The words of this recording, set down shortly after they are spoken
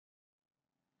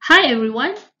Hi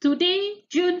everyone. Today,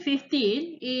 June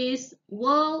 15, is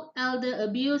World Elder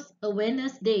Abuse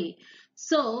Awareness Day.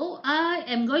 So, I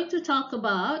am going to talk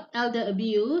about elder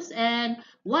abuse and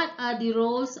what are the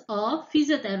roles of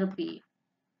physiotherapy.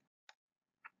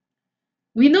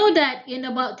 We know that in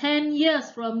about 10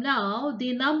 years from now,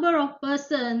 the number of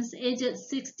persons aged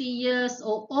 60 years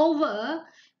or over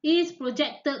is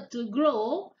projected to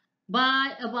grow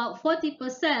by about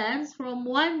 40% from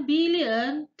 1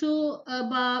 billion to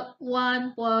about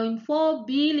 1.4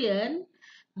 billion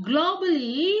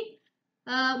globally,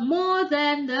 more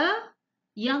than the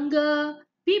younger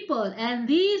people. And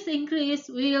this increase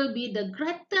will be the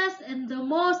greatest and the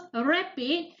most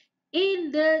rapid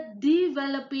in the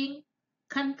developing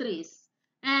countries,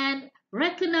 and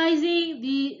recognizing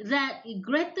that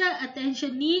greater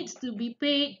attention needs to be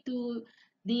paid to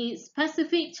the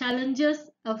specific challenges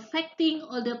affecting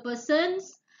older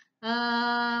persons.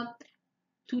 uh,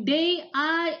 Today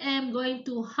I am going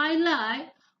to highlight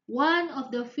one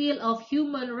of the field of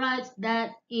human rights,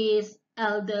 that is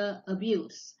elder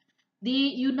abuse. The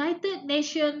United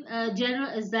Nations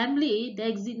General Assembly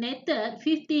designated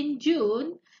 15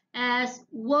 June as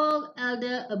World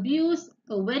Elder Abuse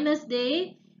Awareness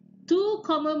Day to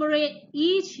commemorate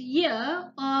each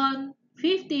year on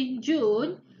 15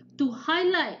 June to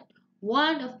highlight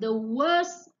one of the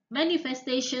worst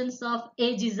manifestations of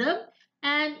ageism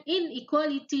and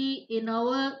inequality in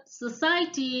our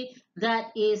society,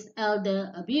 that is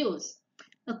elder abuse.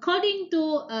 According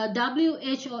to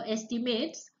WHO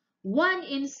estimates, 1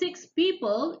 in 6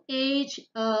 people aged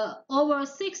over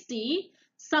 60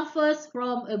 suffers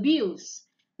from abuse.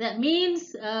 That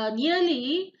means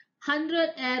nearly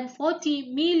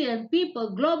 140 million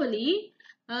people globally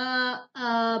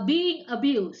being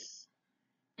abused.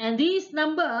 And this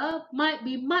number might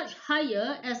be much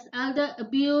higher as elder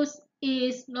abuse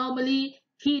is normally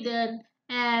hidden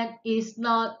and is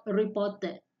not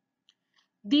reported.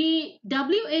 The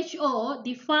WHO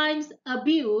defines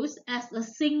abuse as a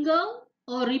single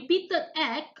or repeated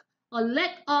act or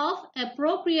lack of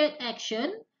appropriate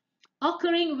action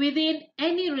occurring within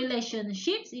any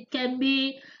relationships. It can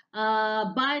be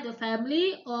by the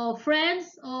family or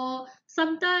friends, or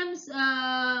sometimes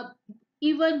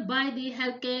even by the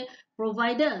healthcare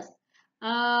providers,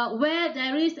 where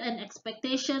there is an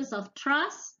expectations of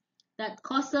trust that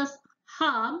causes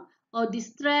harm or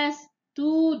distress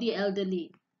to the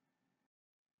elderly.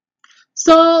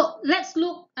 So let's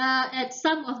look at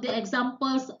some of the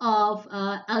examples of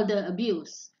elder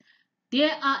abuse.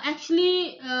 There are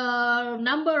actually a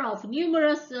number of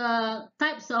numerous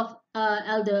types of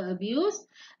elder abuse.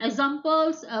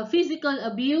 Examples: physical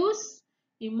abuse,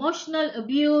 emotional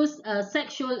abuse,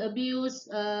 sexual abuse,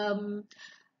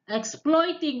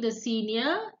 exploiting the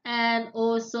senior, and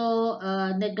also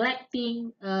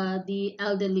neglecting the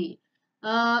elderly.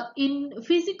 In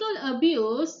physical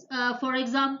abuse, for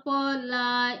example,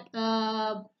 like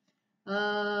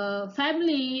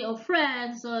family or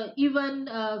friends, or even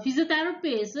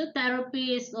physiotherapists,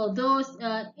 therapists, or those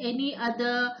any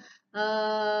other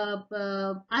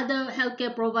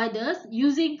healthcare providers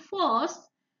using force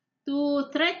to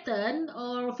threaten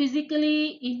or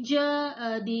physically injure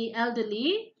the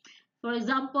elderly. For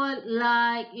example,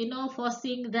 like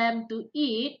forcing them to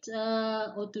eat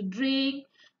or to drink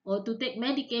or to take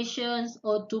medications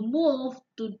or to move,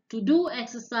 to do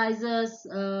exercises,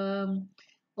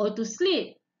 or to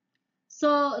sleep.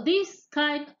 So this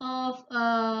kind of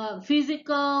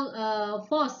physical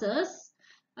forces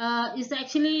is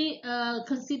actually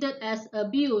considered as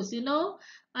abuse.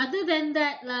 Other than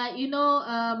that, like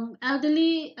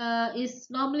elderly is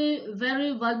normally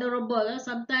very vulnerable.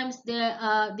 Sometimes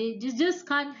they just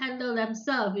can't handle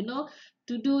themselves.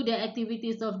 To do their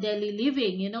activities of daily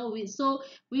living.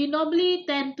 We normally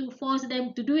tend to force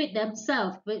them to do it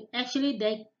themselves, but actually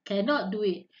they cannot do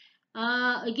it.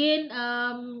 Again,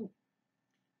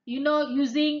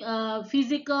 using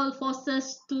physical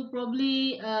forces to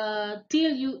probably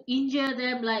till you injure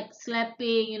them, like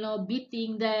slapping,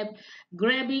 beating them,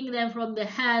 grabbing them from the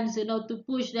hands, to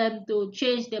push them to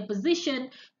change their position,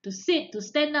 to sit, to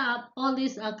stand up. All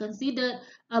these are considered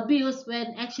abuse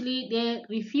when actually they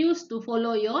refuse to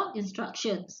follow your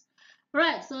instructions.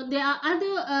 Right, so there are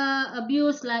other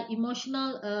abuse, like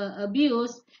emotional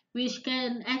abuse, which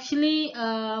can actually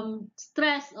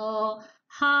stress or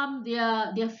harm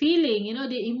their feeling,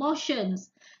 the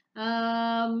emotions,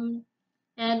 um,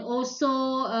 and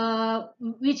also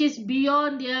which is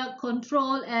beyond their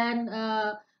control, and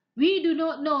we do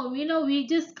not know, we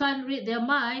just can't read their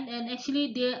mind, and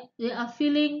actually they are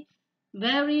feeling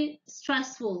very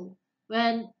stressful,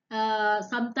 when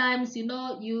sometimes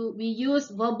we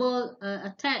use verbal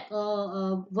attack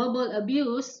or verbal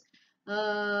abuse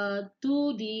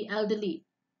to the elderly.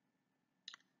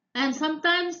 And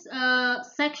sometimes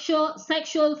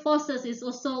sexual forces is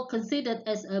also considered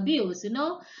as abuse,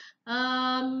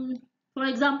 um, for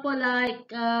example,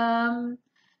 like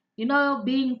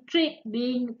being tricked,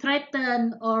 being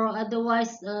threatened, or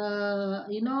otherwise,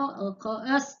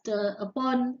 coerced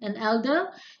upon an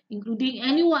elder, including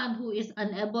anyone who is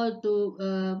unable to,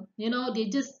 they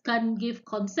just can't give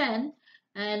consent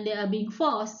and they are being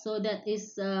forced. So that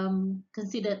is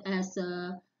considered as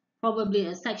probably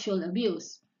a sexual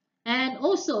abuse. And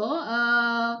also,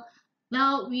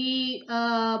 now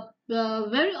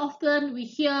very often we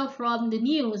hear from the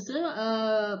news,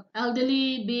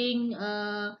 elderly being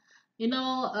you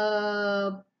know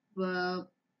uh,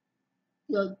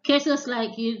 cases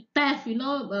like theft,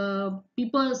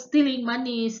 people stealing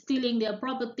money, stealing their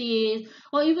property,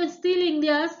 or even stealing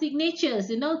their signatures,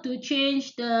 to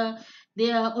change their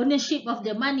ownership of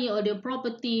their money or their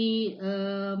property.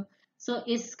 So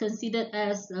it's considered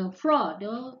as fraud,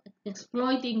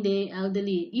 exploiting the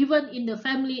elderly. Even in the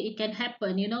family, it can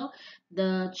happen.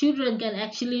 The children can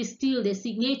actually steal the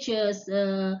signatures.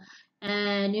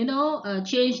 And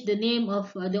change the name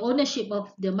of the ownership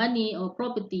of the money or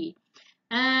property.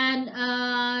 And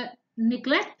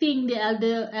neglecting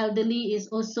the elderly is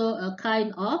also a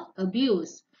kind of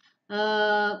abuse.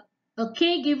 A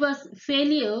caregiver's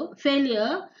failure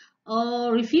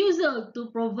or refusal to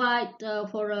provide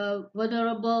for a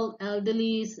vulnerable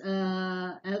elders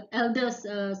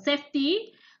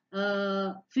safety,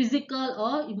 physical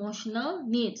or emotional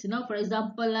needs. For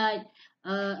example, like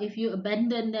if you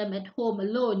abandon them at home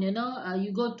alone,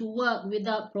 you go to work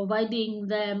without providing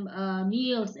them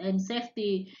meals and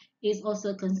safety, is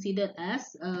also considered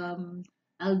as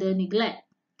elder neglect.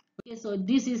 Okay, so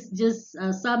this is just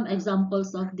some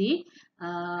examples of the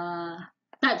uh,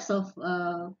 types of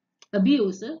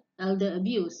abuse, elder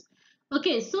abuse.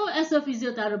 Okay, so as a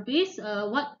physiotherapist,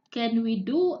 what can we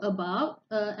do about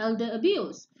elder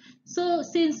abuse? So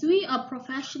since we are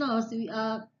professionals, we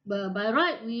are by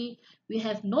right, we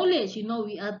have knowledge.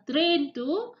 We are trained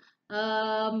to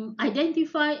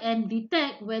identify and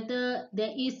detect whether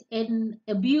there is an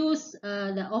abuse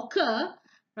that occur,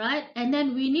 right? And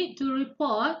then we need to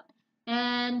report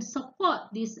and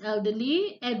support this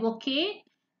elderly, advocate,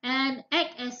 and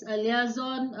act as a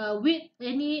liaison with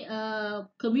any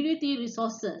community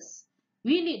resources.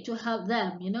 We need to help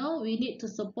them, we need to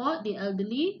support the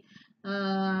elderly.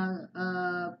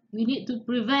 We need to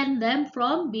prevent them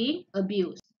from being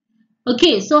abused.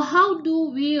 Okay, so how do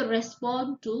we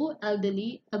respond to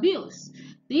elderly abuse?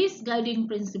 These guiding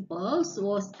principles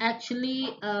was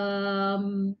actually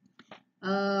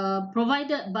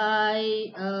provided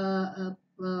by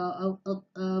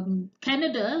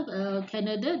Canada.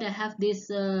 Canada, they have this.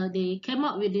 They came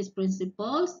up with these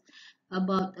principles,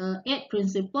 about 8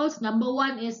 principles. Number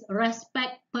one is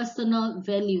respect personal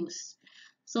values.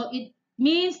 So it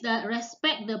means that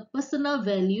respect the personal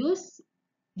values,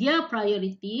 their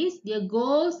priorities, their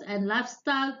goals, and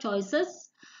lifestyle choices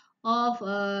of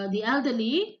the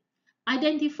elderly,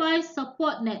 identify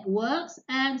support networks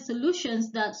and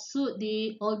solutions that suit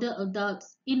the older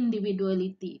adults'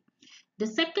 individuality. The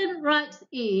second right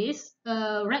is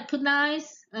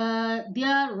recognize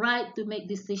their right to make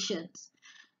decisions.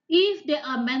 If they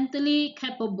are mentally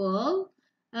capable,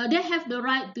 they have the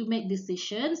right to make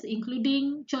decisions,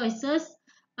 including choices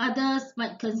others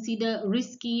might consider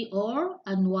risky or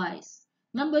unwise.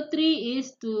 Number three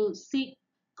is to seek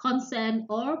consent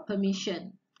or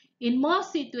permission. In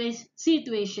most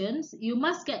situations, you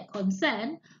must get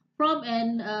consent from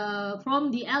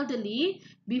the elderly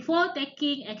before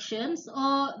taking actions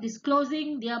or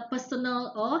disclosing their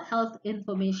personal or health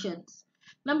information.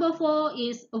 Number four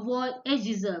is avoid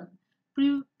ageism.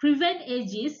 Prevent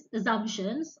ageist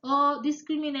assumptions or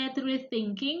discriminatory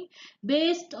thinking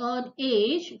based on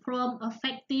age from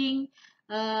affecting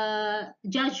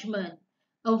judgment.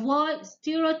 Avoid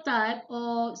stereotype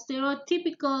or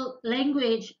stereotypical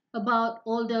language about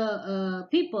older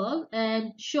people,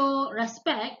 and show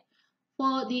respect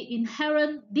for the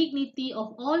inherent dignity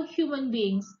of all human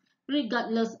beings,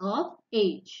 regardless of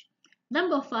age.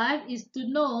 Number five is to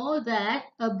know that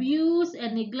abuse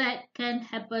and neglect can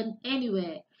happen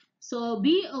anywhere. So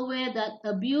be aware that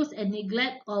abuse and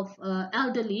neglect of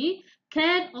elderly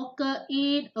can occur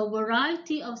in a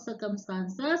variety of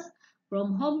circumstances,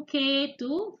 from home care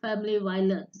to family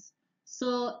violence.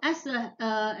 So as a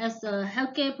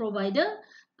healthcare provider,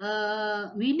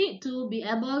 we need to be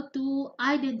able to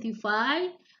identify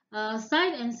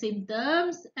signs and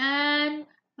symptoms, and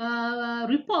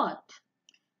report.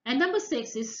 And number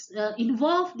 6 is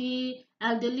involve the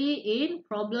elderly in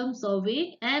problem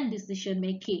solving and decision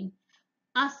making.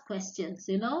 Ask questions,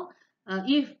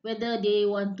 if whether they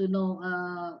want to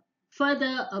know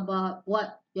further about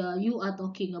what you are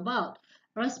talking about.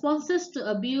 Responses to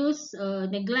abuse,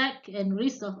 neglect, and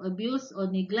risk of abuse or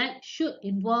neglect should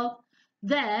involve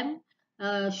their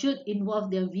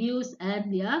views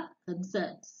and their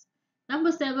concerns.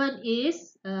 Number 7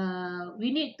 is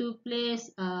we need to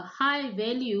place a high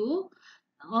value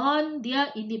on their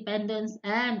independence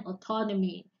and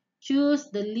autonomy. Choose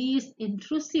the least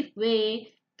intrusive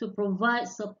way to provide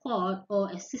support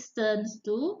or assistance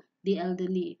to the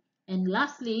elderly. And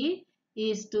lastly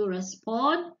is to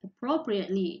respond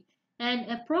appropriately. An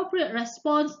appropriate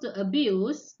response to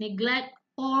abuse, neglect,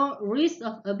 or risk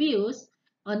of abuse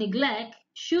or neglect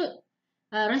should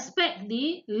respect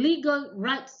the legal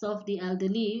rights of the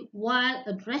elderly while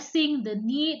addressing the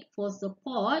need for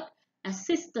support,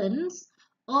 assistance,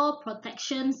 or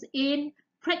protections in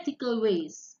practical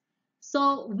ways.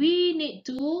 So we need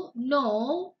to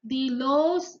know the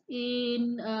laws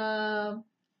in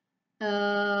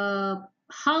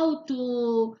how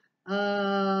to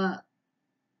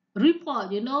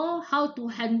report, how to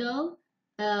handle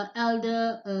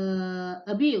elder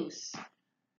abuse.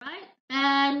 Right?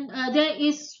 And there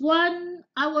is one,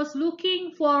 I was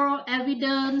looking for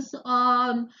evidence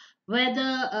on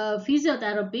whether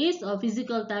physiotherapists or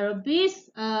physical therapists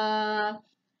are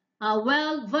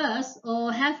well versed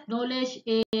or have knowledge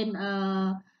in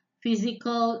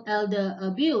physical elder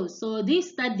abuse. So this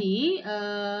study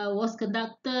was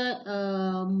conducted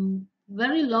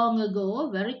very long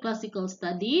ago, very classical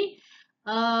study.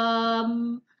 A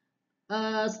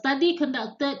study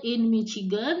conducted in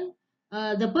Michigan.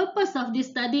 The purpose of this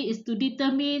study is to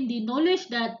determine the knowledge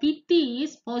that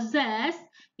PTs possess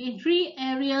in 3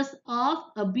 areas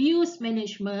of abuse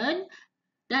management,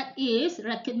 that is,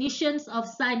 recognitions of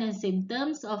signs and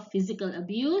symptoms of physical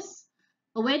abuse,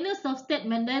 awareness of state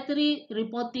mandatory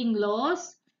reporting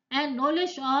laws, and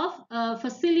knowledge of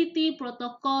facility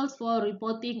protocols for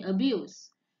reporting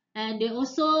abuse. And they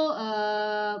also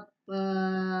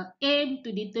aim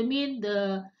to determine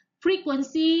the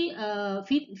frequency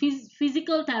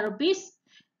physical therapists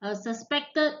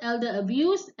suspected elder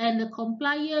abuse and the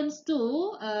compliance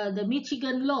to the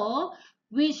Michigan law,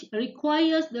 which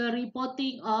requires the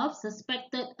reporting of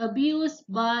suspected abuse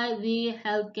by the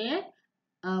healthcare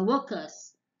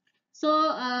workers.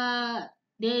 So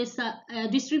they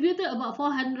distributed about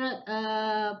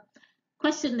 400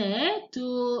 questionnaire to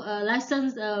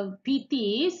licensed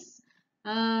PTs,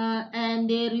 and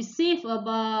they receive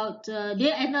about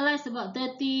they analyze about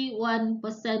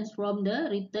 31% from the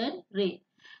return rate,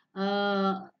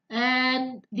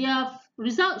 and their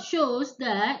result shows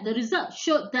that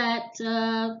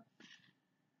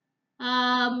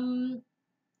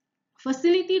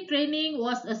facility training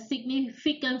was a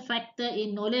significant factor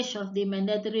in knowledge of the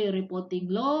mandatory reporting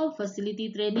law.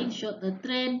 Facility training showed a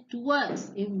trend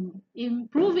towards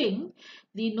improving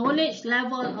the knowledge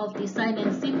level of the signs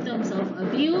and symptoms of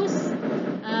abuse.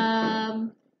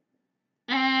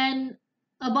 And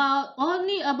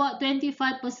only about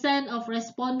 25% of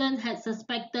respondents had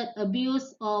suspected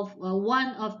abuse of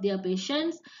one of their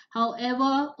patients.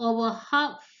 However, over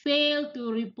half failed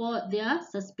to report their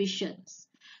suspicions.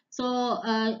 So,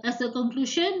 as a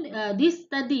conclusion, this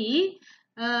study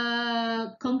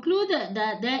concluded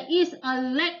that there is a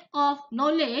lack of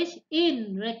knowledge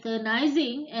in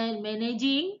recognizing and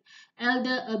managing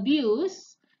elder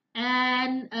abuse,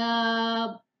 and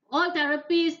all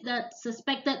therapists that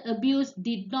suspected abuse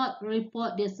did not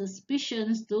report their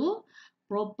suspicions to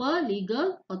proper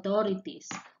legal authorities.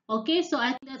 Okay, so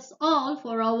I think that's all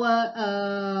for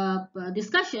our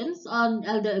discussions on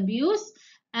elder abuse.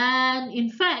 And in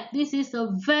fact, this is a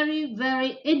very,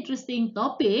 very interesting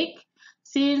topic,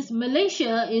 since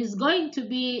Malaysia is going to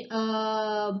be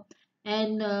an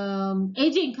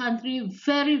aging country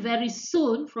very, very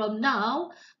soon from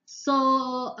now. So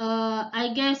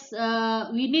I guess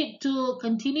we need to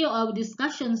continue our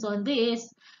discussions on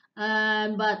this,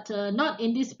 but not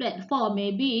in this platform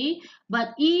maybe.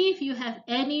 But if you have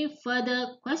any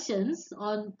further questions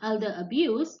on elder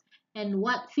abuse and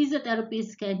what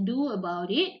physiotherapists can do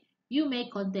about it, you may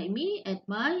contact me at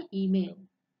my email.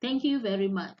 Thank you very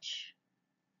much.